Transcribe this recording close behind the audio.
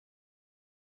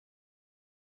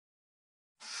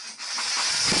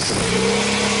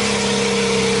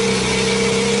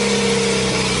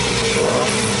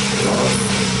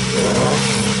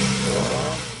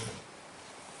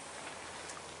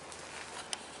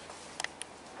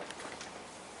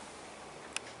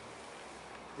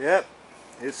Yep,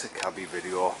 it's a cabbie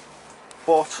video,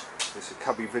 but it's a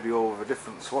cabbie video of a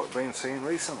difference to what we've been seeing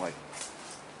recently.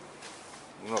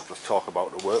 We'll not just talk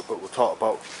about the work, but we'll talk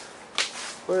about,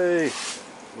 hey,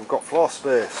 we've got floor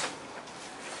space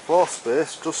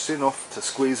just enough to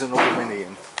squeeze another Mini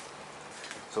in.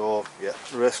 So yeah,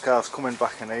 the race car's coming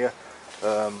back in here,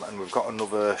 and we've got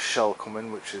another shell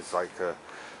coming, which is like a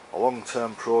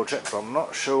long-term project, but I'm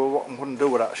not sure what I'm going to do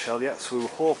with that shell yet. So we were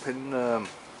hoping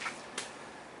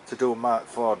to do a Mark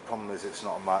 4. The problem is it's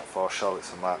not a Mark 4 shell,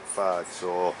 it's a Mark 5,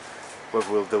 so whether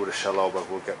we'll do the shell or whether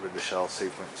we'll get rid of the shell, see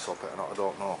if we can swap it or not, I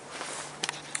don't know.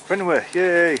 But anyway,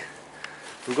 yay!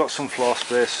 We've got some floor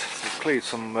space, we've cleared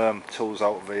some tools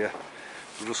out of here.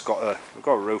 We've got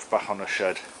a roof back on the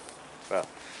shed. Well,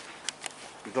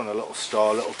 we've done a little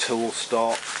store, little tool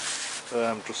store,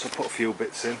 just to put a few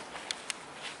bits in.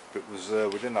 It was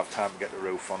we didn't have time to get the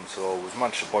roof on, so we've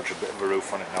managed to bodge a bit of a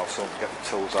roof on it now, so we can get the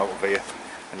tools out of here,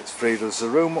 and it's freed us the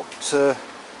room up to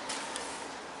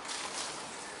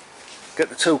get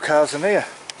the two cars in here.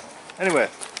 Anyway,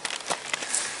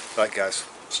 right guys,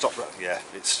 stop that. Yeah,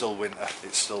 it's still winter,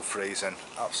 it's still freezing,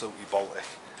 absolutely Baltic.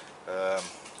 I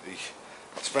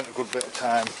spent a good bit of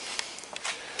time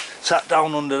sat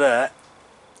down under there,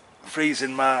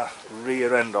 freezing my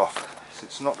rear end off.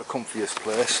 It's not the comfiest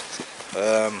place.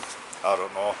 I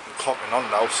don't know, I'm clocking on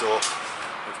now, so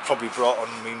it's probably brought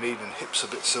on me needing hips a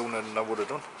bit sooner than I would have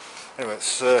done. Anyway,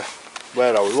 it's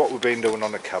where are we? What we've been doing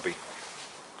on the cabbie.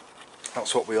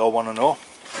 That's what we all want to know.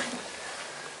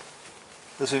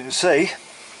 As you can see,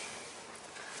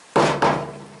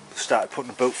 started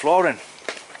putting the boot floor in,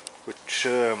 which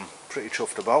pretty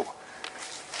chuffed about.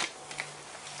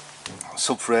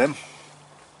 Subframe.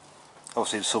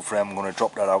 Obviously the subframe, I'm going to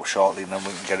drop that out shortly, and then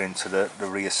we can get into the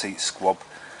rear seat squab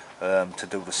to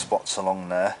do the spots along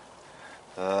there.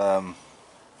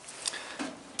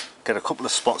 Get a couple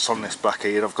of spots on this back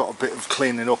here. I've got a bit of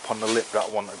cleaning up on the lip that I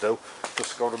want to do.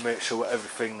 Just got to make sure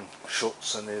everything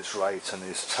shuts and is right and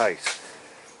is tight.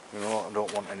 You know, I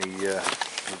don't want any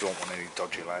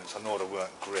dodgy lines. I know they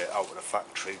weren't great out of the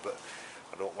factory, but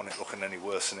I don't want it looking any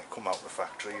worse than it come out of the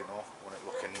factory. You know, I want it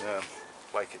looking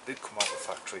like it did come out of the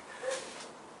factory.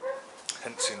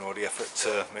 Hence, you know, the effort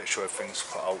to make sure everything's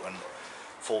put out and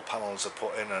full panels are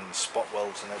put in and spot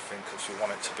welds and everything, because we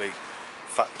want it to be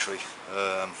factory,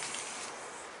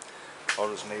 or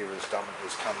as near as damn it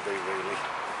as can be, really.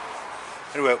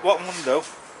 Anyway, what I'm going to do,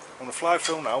 I'm going to fly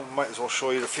through now. Might as well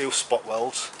show you a few spot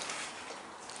welds.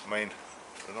 I mean,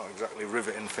 they're not exactly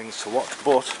riveting things to watch,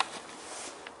 but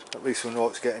at least we know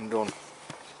it's getting done,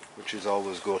 which is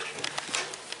always good.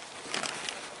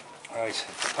 Right,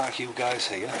 park you guys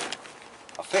here.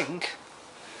 I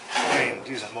mean,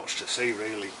 there isn't much to see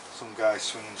really. Some guy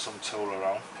swinging some tool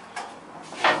around.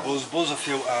 Buzz a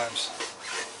few times.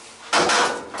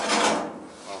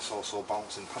 That's also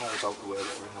bouncing panels out the way that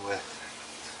are in the way.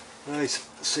 Right,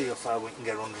 let's see how far we can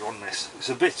get under on this. It's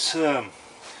a bit,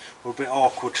 we're a bit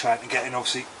awkward trying to get in,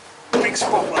 obviously. Big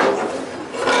spot like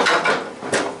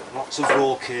lots of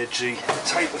roll cagey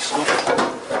type of stuff.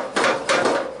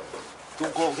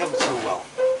 Don't go together too well.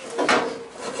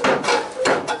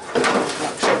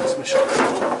 Actually, that's my shot.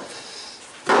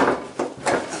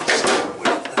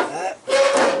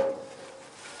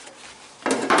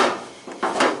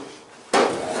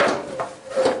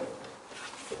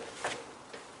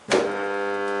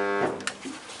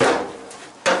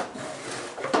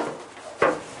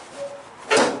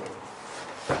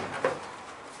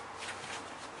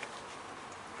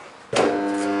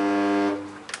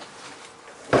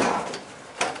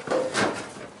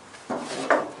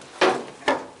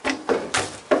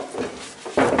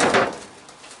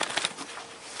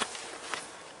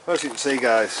 As you can see,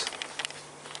 guys,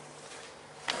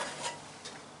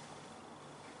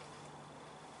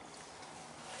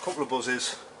 a couple of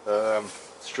buzzes,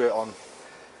 straight on.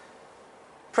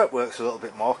 Prep works a little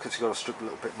bit more because you've got to strip a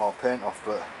little bit more paint off,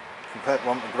 but compared to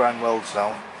wanting to grind welds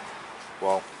down,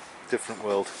 well, different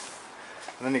world.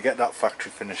 And then you get that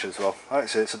factory finish as well. Like I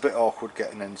say, it's a bit awkward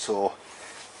getting in, so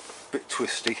a bit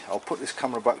twisty. I'll put this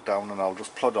camera back down and I'll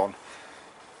just plod on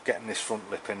getting this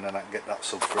front lip in, and I can get that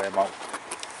subframe out.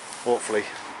 Hopefully,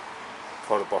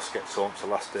 before the boss gets home, it's the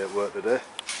last day at work today.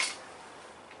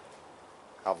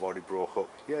 I've already broke up.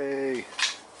 Yay!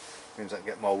 Means I can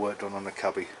get more work done on the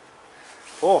cabbie.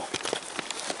 Oh!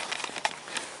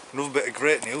 Another bit of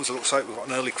great news. It looks like we've got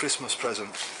an early Christmas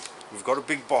present. We've got a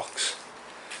big box.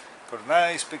 Got a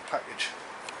nice big package.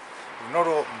 We've not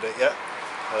opened it yet,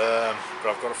 but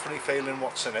I've got a funny feeling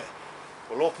what's in it.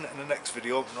 We'll open it in the next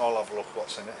video and I'll have a look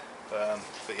what's in it.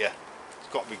 But yeah,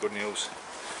 it's got to be good news.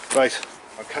 Right,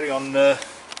 I'll carry on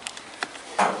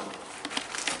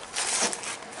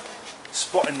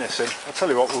spotting this in. I'll tell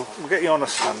you what, we'll get you on a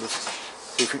standard,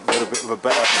 see if we can get a bit of a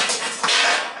better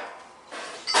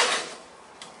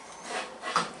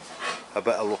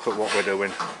look at what we're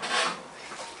doing.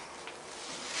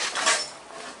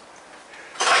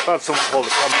 I've had someone called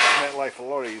the comments to make life a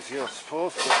lot easier, I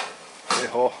suppose, but hey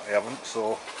ho, I haven't,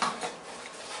 so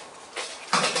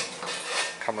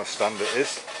camera stand it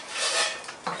is.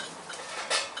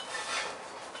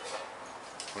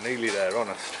 We're nearly there,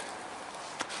 honest.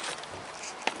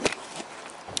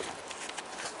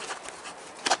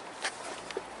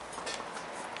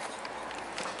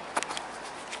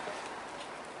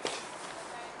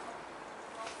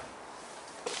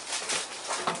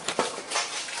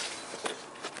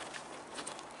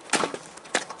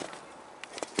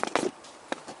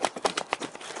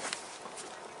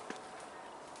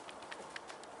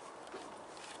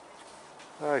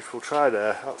 Right, we'll try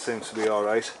there, that seems to be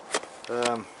alright.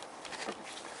 I'll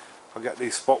get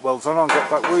these spot welds on, I'll get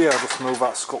back with you. I'll just move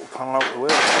that scuttle panel out of the way.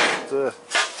 Just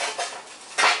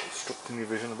obstructing your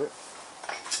vision a bit.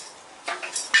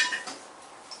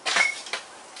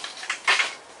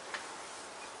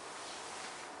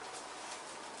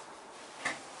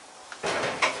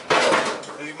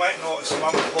 Now you might notice I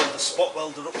haven't pulled the spot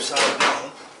welder upside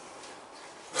down.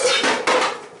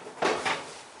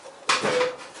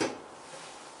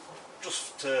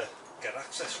 Just to get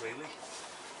access really.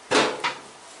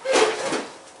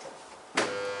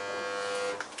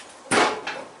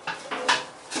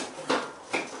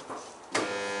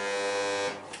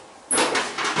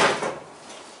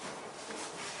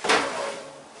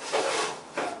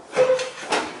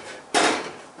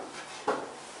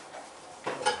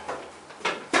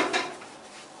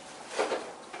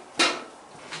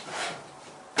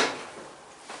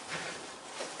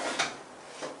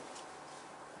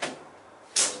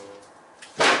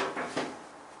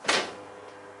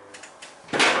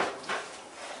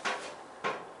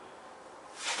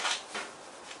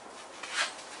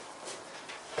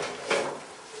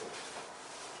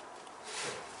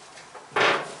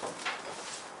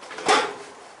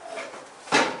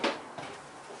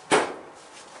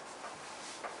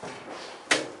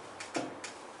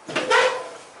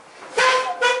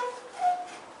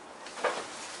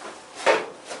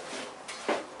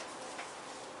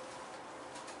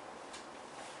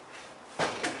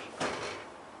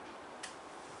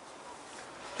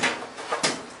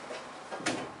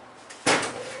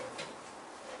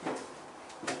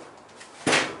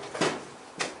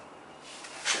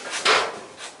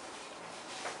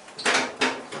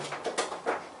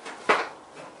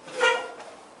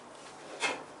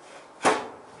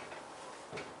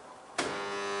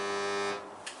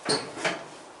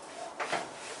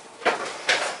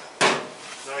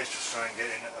 Just try and get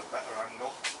in at a better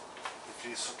angle, if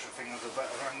there is such a thing as a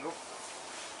better angle.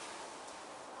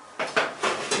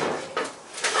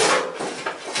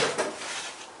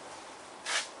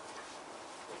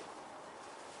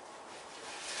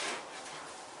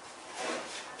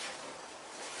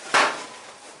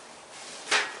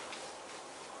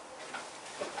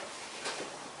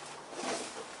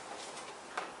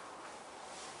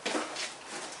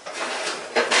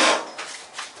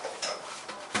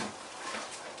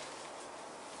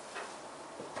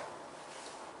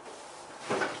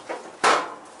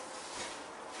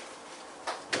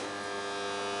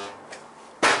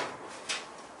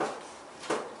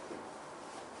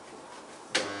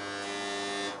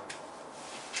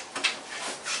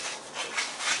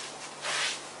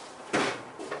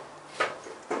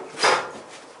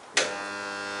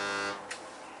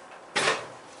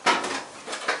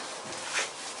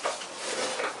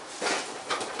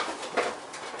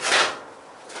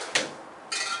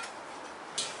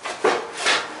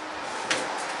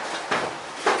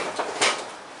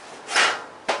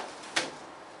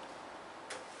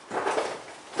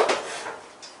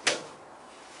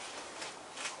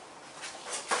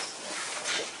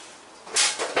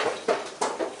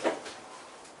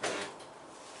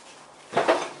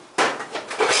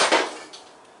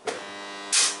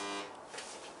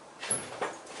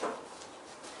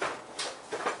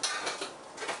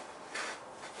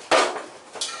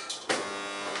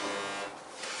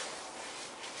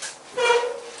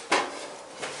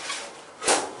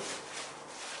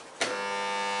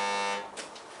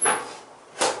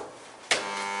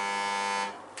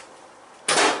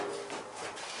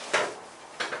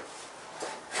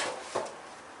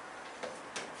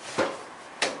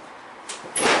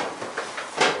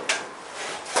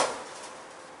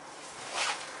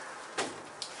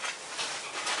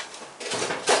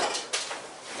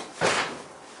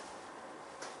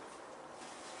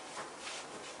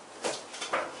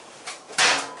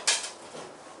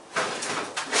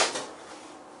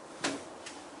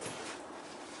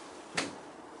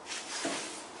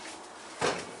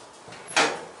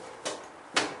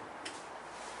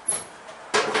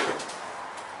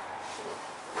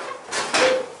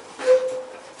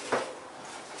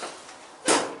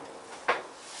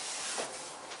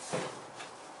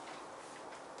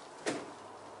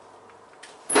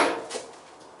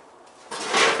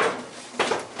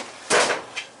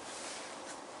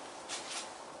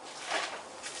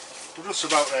 We're just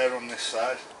about there on this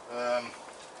side. A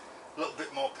little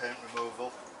bit more paint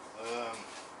removal.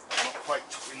 Not quite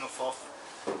took enough off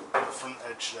the front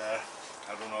edge there.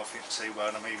 I don't know if you can see where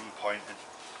I'm even pointing.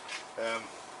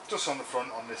 Just on the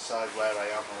front on this side where I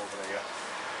am over here.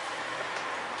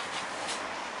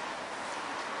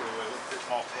 Do a little bit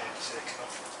more paint taken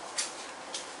off.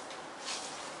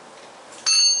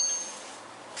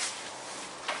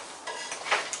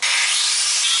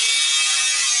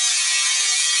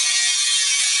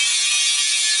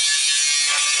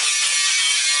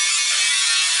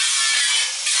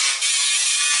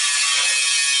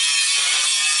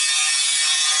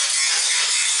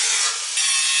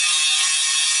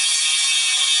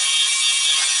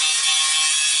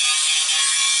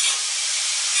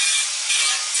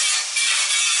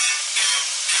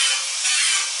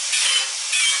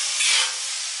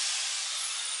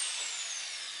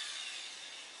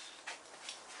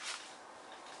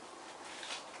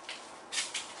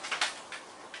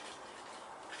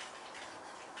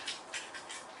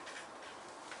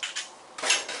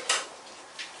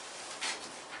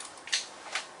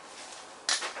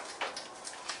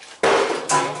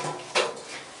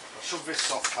 Shove this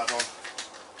soft pad on.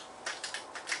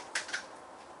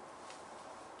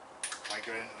 Might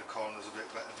get into the corners a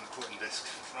bit better than the cutting disc.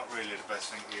 It's not really the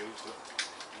best thing to use, but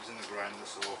using the grinder,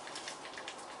 so.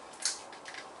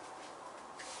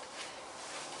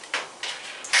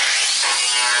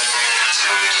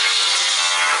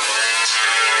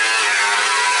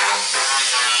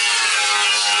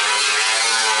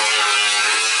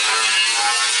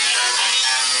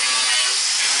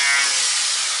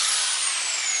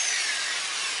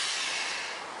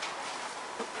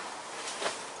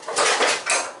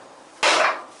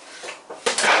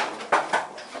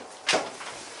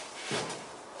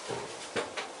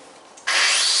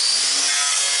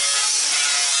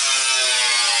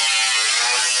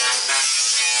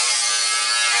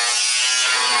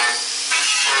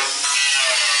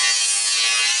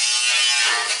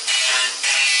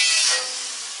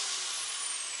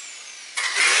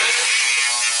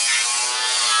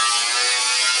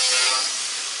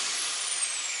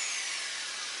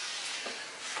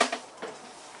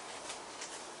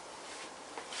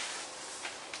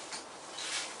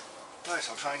 Nice,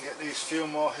 I'll try and get these few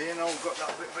more here now. We've got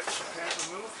that bit of extra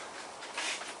paint removed.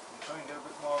 I'll try and get a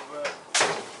bit more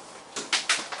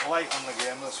light on the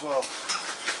game as well. So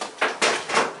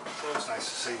it's nice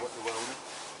to see what they're welding.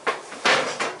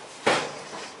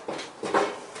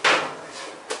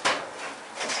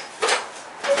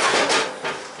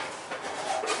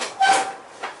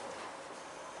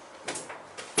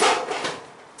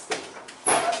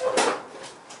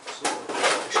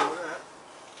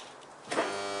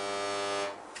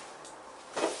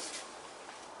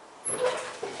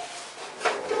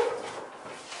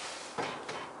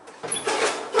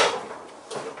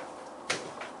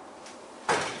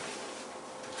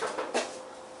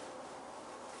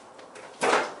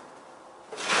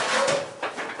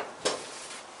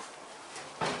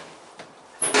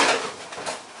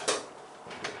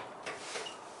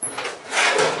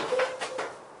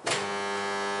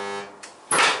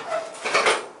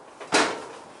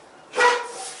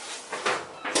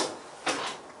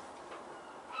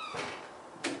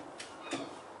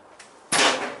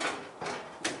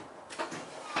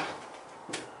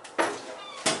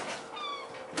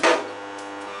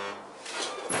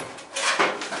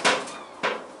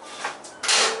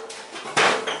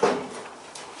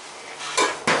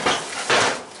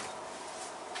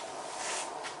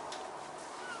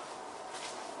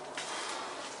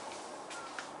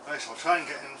 Nice, I'll try and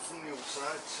get in from the other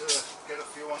side to get a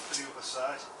few onto the other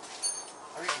side.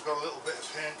 I think I've got a little bit of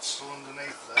paint still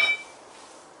underneath there.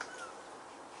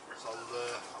 So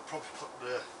I'll probably put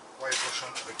the wire brush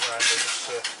onto the grinder just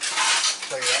to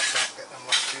clear that back, get them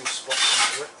last few spots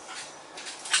onto it.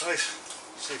 Nice,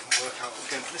 see if it can work out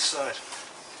again this side.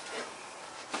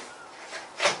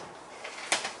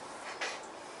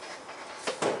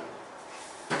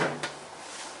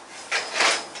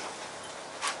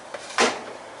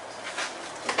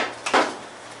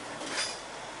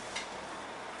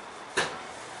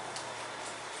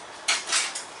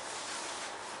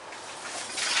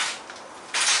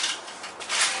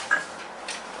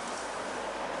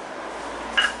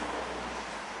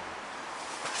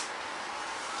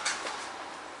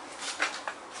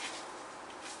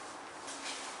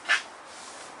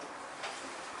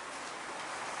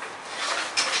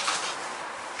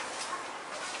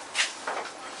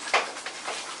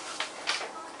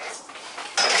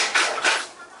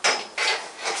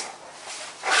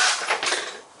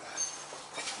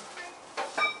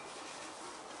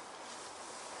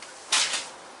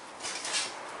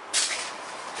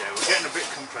 getting a bit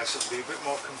compressed. It'll be a bit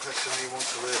more compressed than you want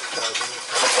to race cars in it.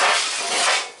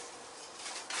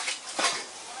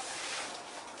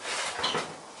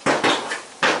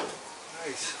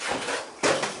 Nice.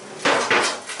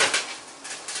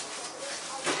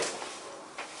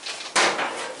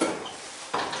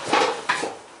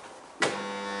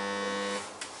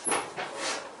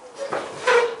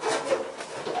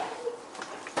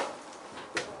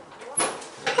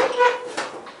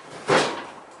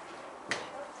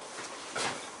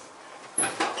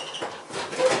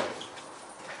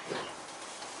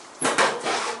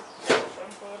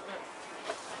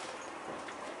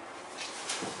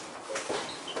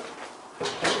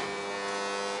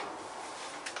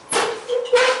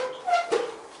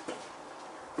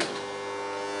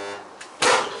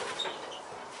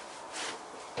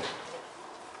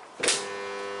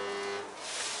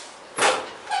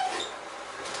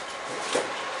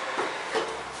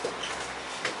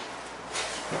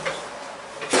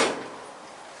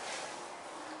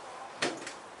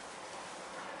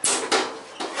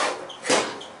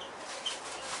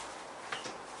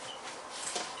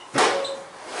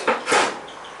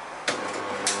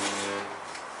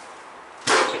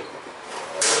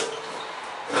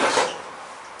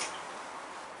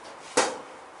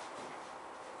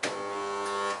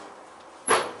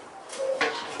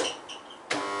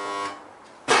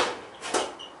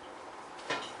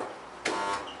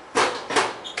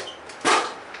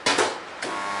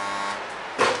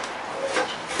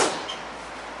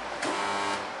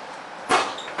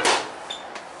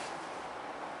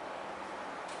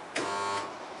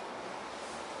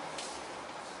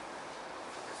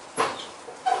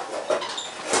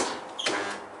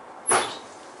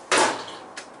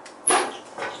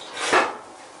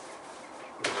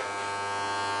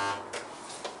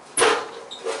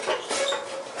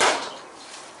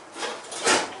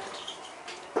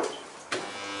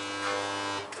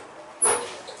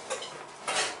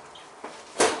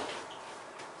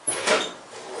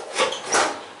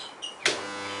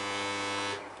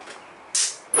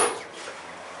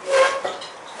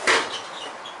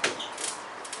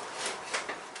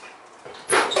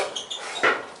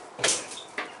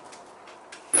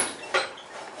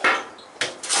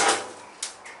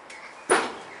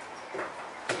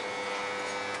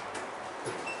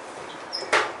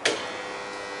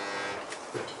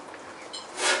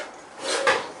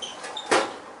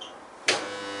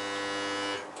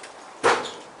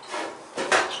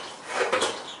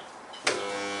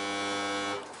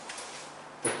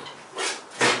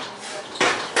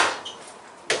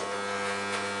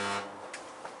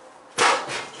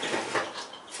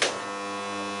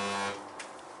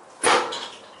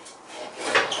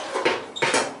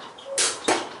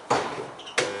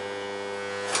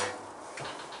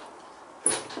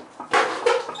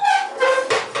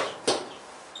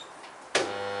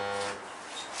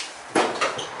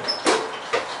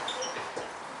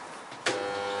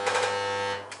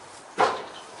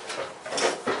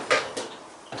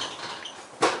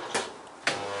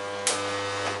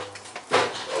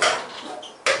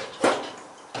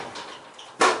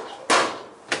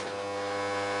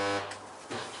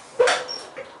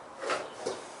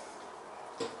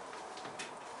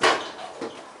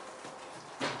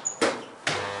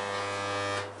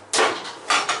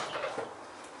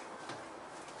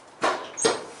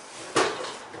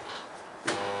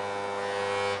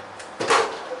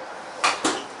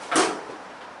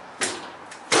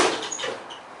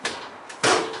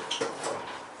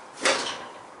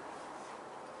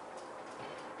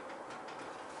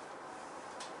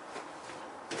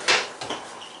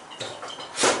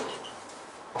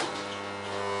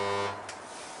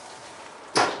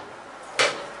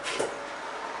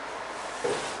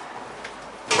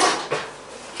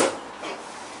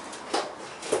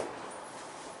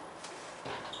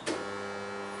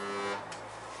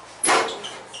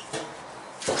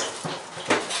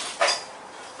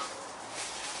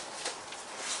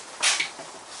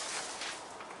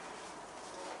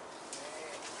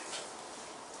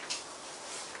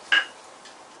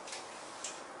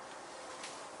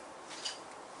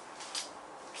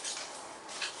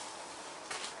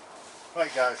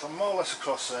 Right guys, I'm more or less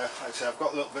across there. Like I say, I've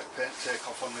got a little bit of paint to take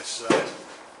off on this side,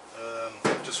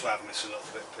 just where I've missed a little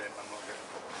bit of paint. I'm not getting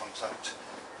proper contact.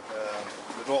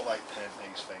 They don't like paint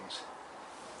these things.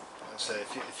 Like I say,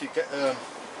 if you get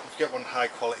one high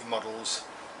quality models,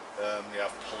 you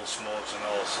have pulse modes and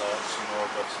all sorts, you know.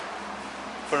 But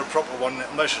for a proper one,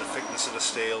 it'll measure the thickness of the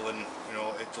steel, and you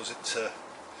know it does it to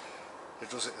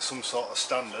some sort of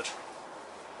standard.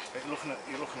 You're looking at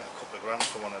a couple of grand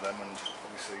for one of them, and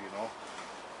obviously, you know,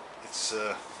 it's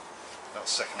that's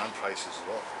second-hand prices as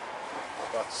well.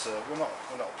 That's we're not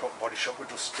a proper body shop. We're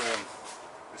just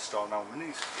restoring our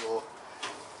minis. So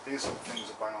these are the things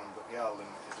that bang on, but they are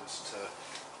limited as to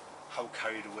how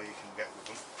carried away you can get with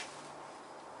them.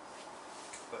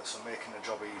 But so making the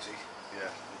job easy,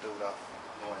 yeah, we'll do that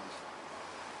no end.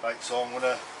 Right, so I'm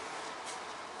gonna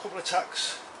couple of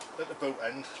tacks at the boot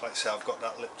end. Like I say, I've got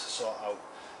that lip to sort out,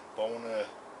 but I want to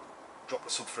drop the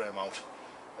subframe out.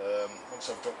 Once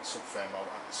I've dropped the subframe out,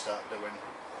 I can start doing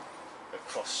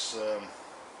across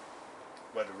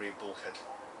where the rear bulkhead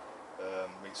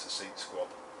meets the seat squab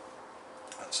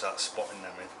and start spotting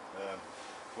them in.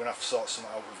 We're going to have to sort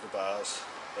something out with the bars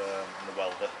and the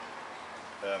welder,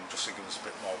 just to give us a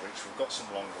bit more reach. We've got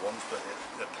some longer ones, but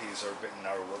the P's are a bit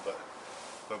narrower, but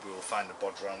maybe we'll find a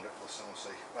bodge around it, we'll soon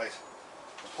see. Right,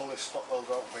 I'll pull this spot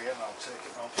welder out here and I'll take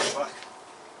it round to the back.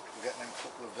 We're getting a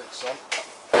couple of bits on.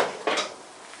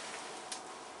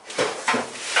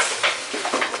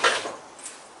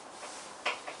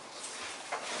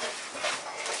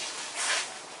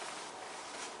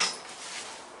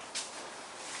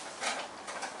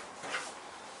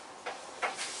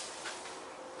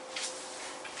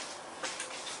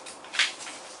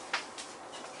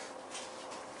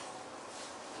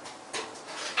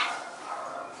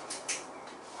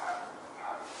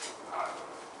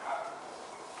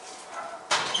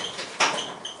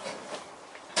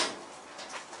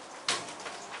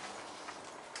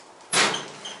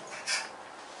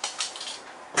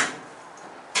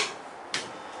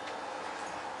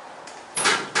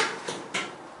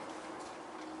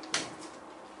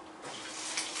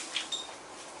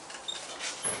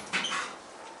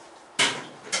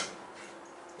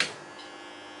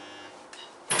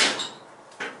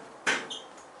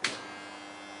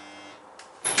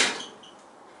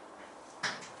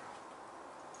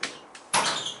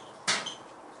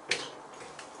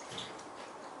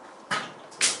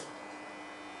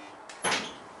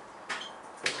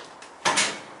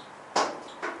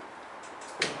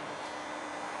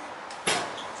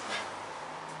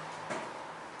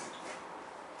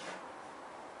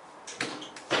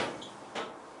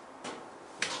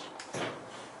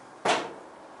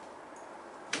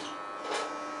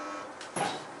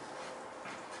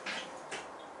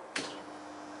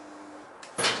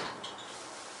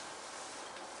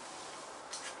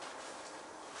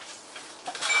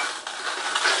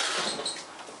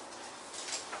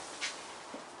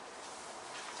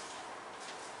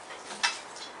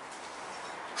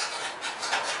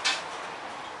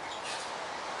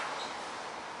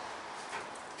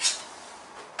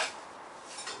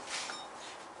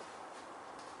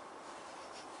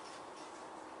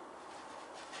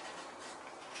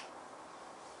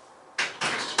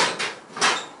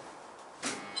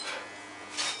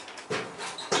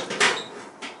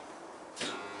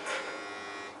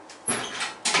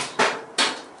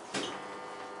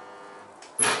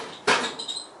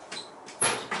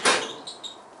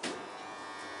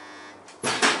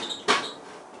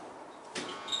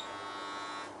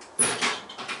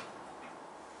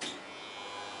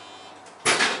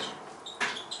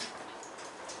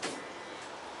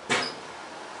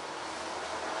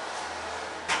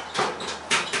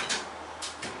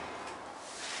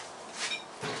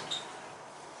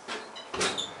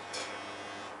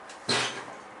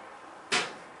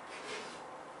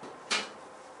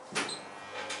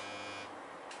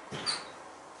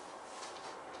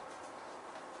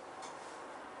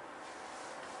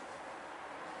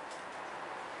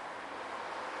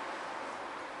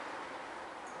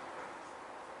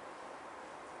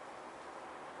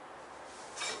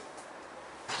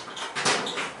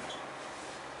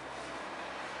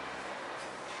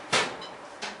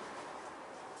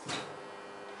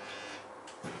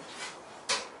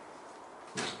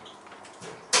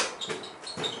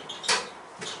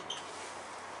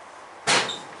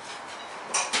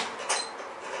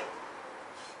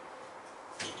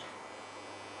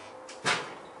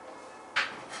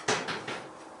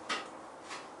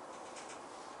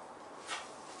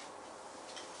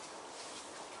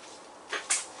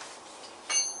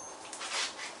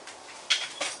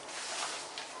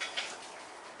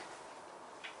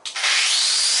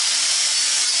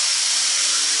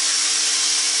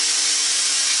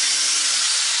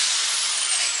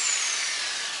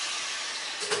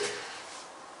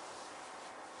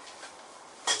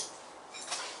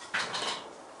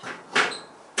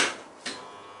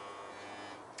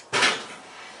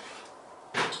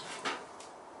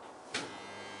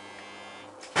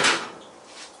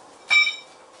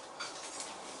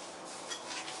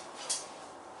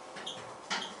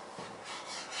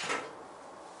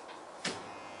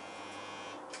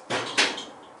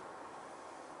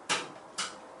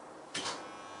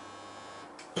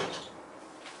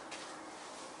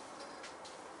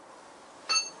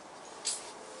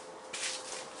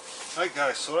 Right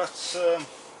guys, so that's a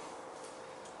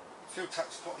few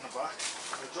tacks put on the back.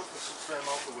 I'll drop the subframe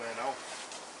out the way now.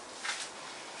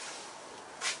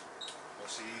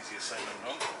 That's the easier said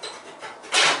than done.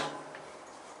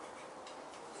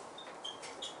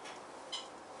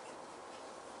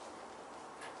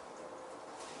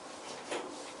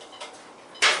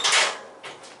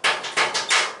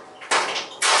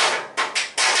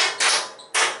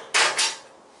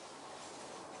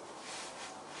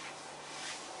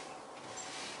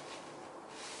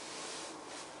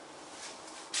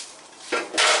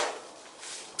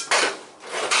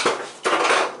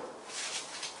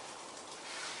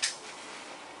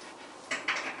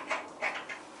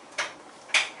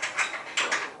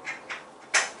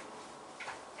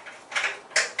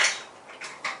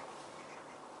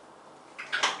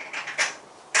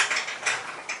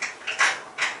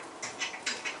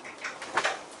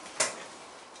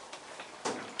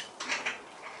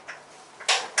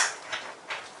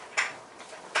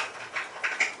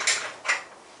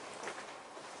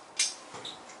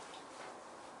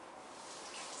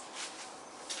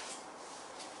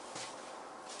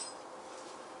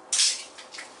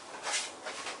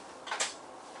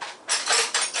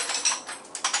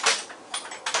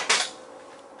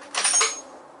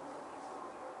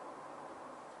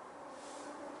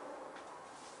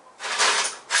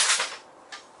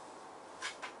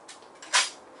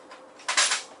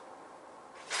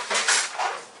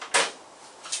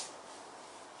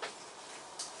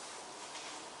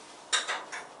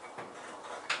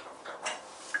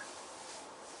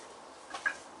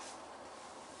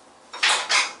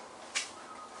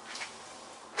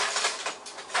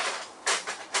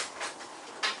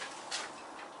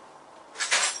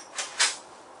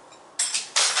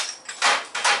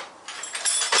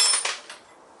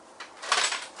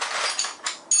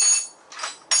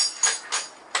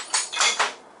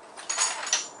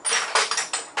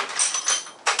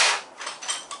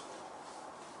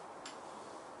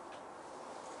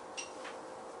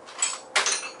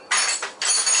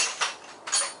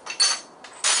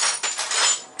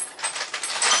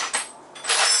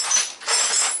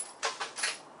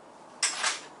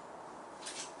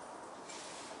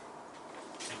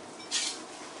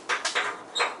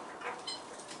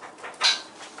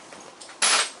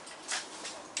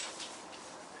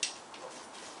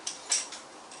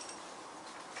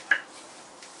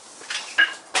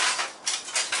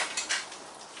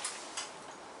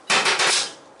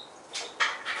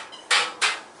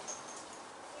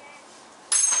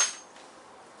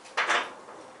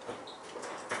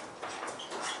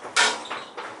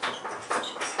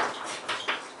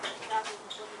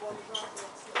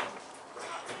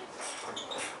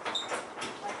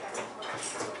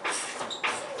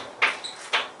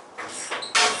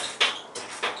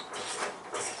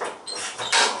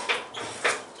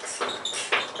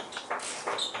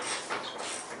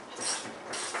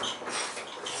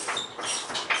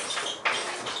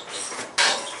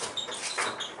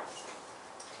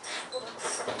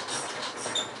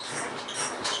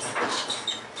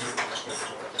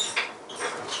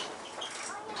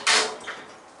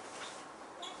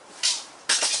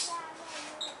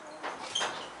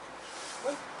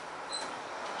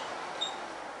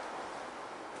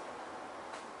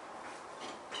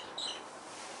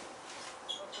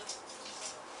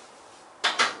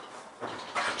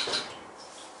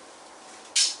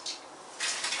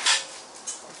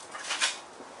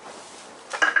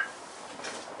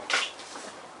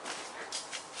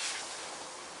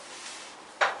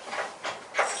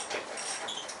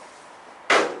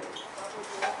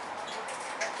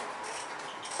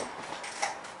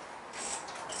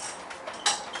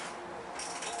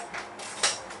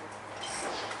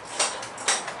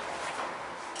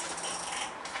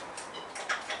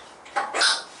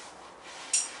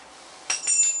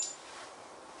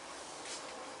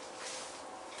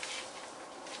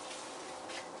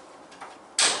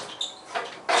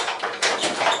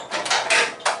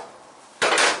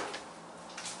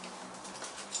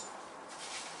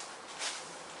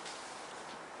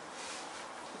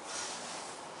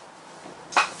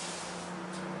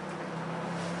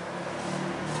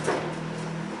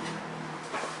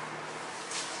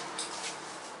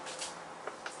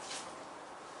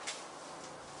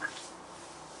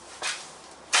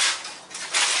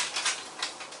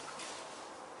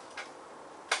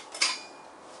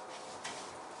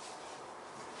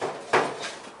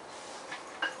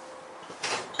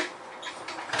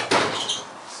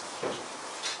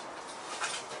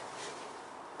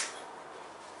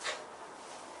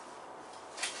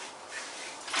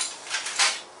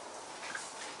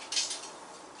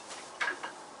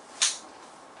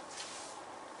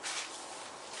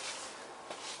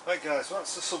 Right guys, well,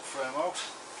 that's the subframe out.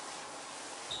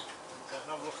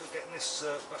 Now have a look at getting this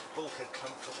back bulkhead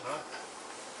clamped up now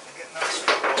and getting that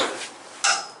spot welded.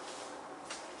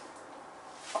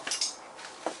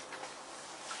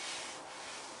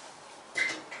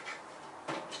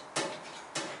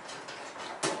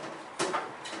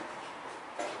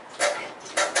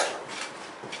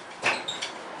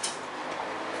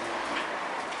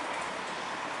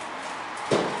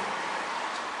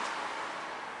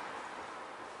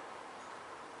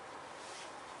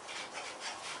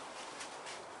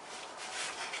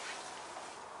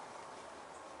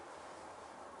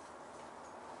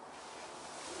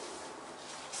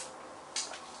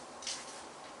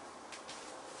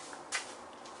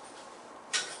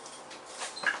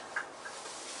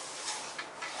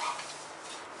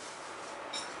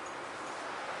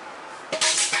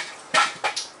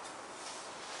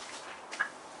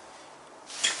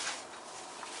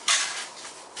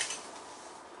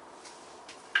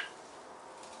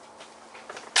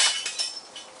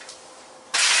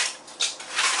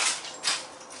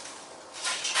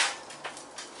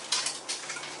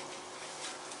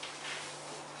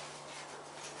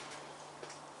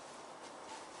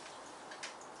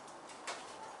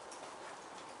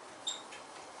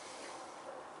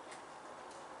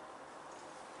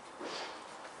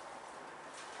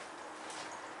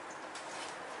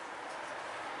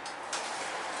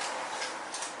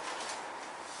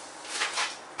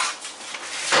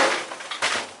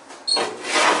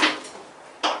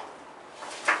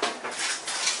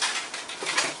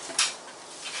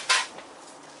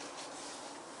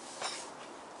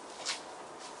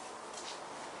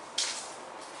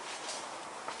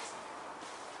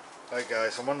 Right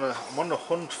guys, I'm on the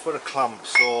hunt for a clamp,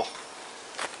 so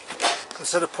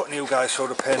instead of putting you guys through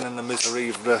the pain and the misery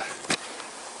of the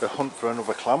hunt for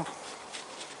another clamp,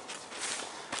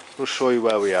 we'll show you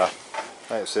where we are.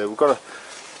 Like I say, we've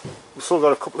still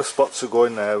got a couple of spots to go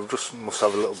in there. We just must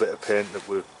have a little bit of paint that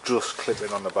we're just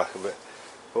clipping on the back of it,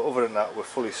 but other than that we're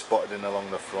fully spotted in along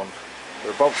the front.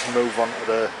 We're about to move on to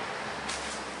the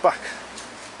back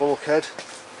bulkhead.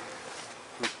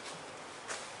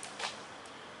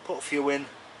 Put a few in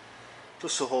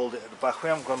just to hold it at the back. We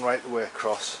haven't gone right the way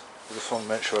across. We just want to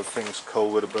make sure everything's cool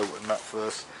with the boot and that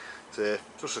first. So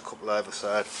just a couple either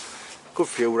side. Good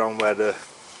few around where the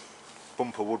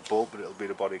bumper would bolt, but it'll be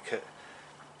the body kit.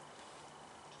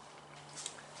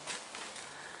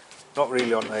 Not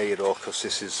really on there though, because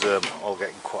this is all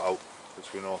getting cut out,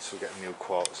 as we know, so we're getting new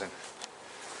quarters in.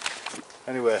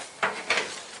 Anyway,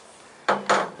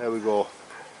 there we go.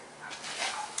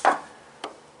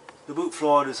 The boot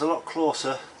floor is a lot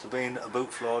closer to being a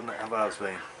boot floor than it ever has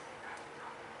been,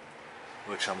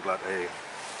 which I'm glad to hear.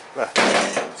 Well,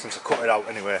 since I cut it out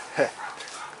anyway,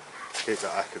 keep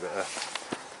that accurate there.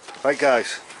 Right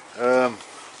guys,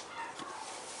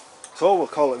 so we'll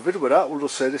call it a vid with that. We'll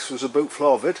just say this was a boot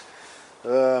floor vid.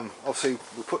 Obviously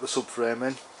we put the subframe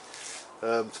in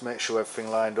to make sure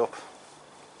everything lined up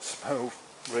smooth,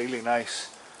 really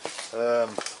nice.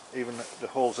 Even the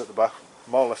holes at the back,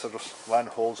 more or less I just lined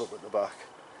the holes up at the back.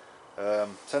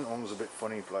 Centre one was a bit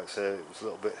funny, but like I say, it was a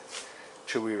little bit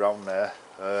chewy around there.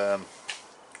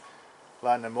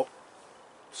 Lined them up,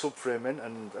 subframe in,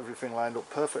 and everything lined up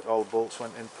perfect. All the bolts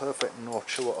went in perfect, no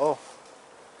chew at all,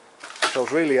 which I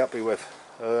was really happy with.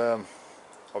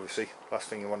 Obviously last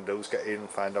thing you want to do is get in and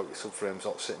find out your subframe's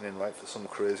not sitting in right for some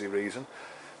crazy reason.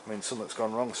 I mean, something's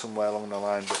gone wrong somewhere along the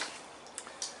line, but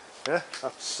yeah,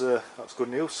 that's good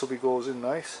news. Subby goes in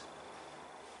nice.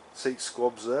 Seat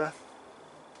squabs there.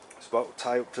 It's about to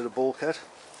tie up to the bulkhead.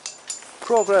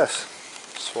 Progress.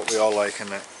 That's what we all like,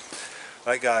 isn't it?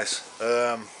 Right guys,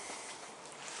 I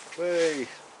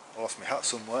lost my hat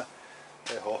somewhere.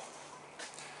 Hey ho.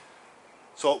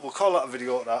 So we'll call that a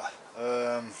video at that.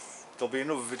 There'll be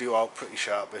another video out pretty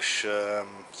sharpish.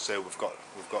 Say we've got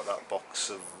that box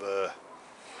of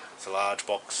it's a large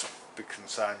box, big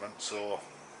consignment, so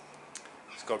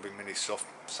it's got to be mini stuff.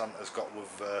 Santa's got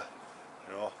with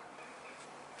you know,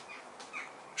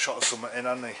 shot of something in,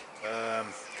 hasn't he?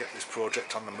 Get this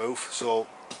project on the move. So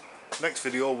next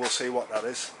video we'll see what that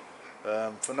is.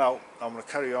 For now I'm going to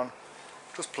carry on,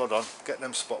 just plod on, get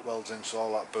them spot welds in so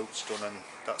all that boot's done and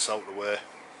that's out the way.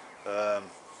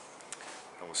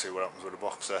 And we'll see what happens with the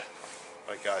box there.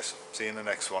 Right guys, see you in the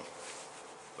next one.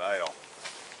 Bye all.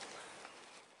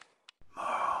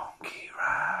 Monkey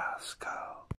Rascal.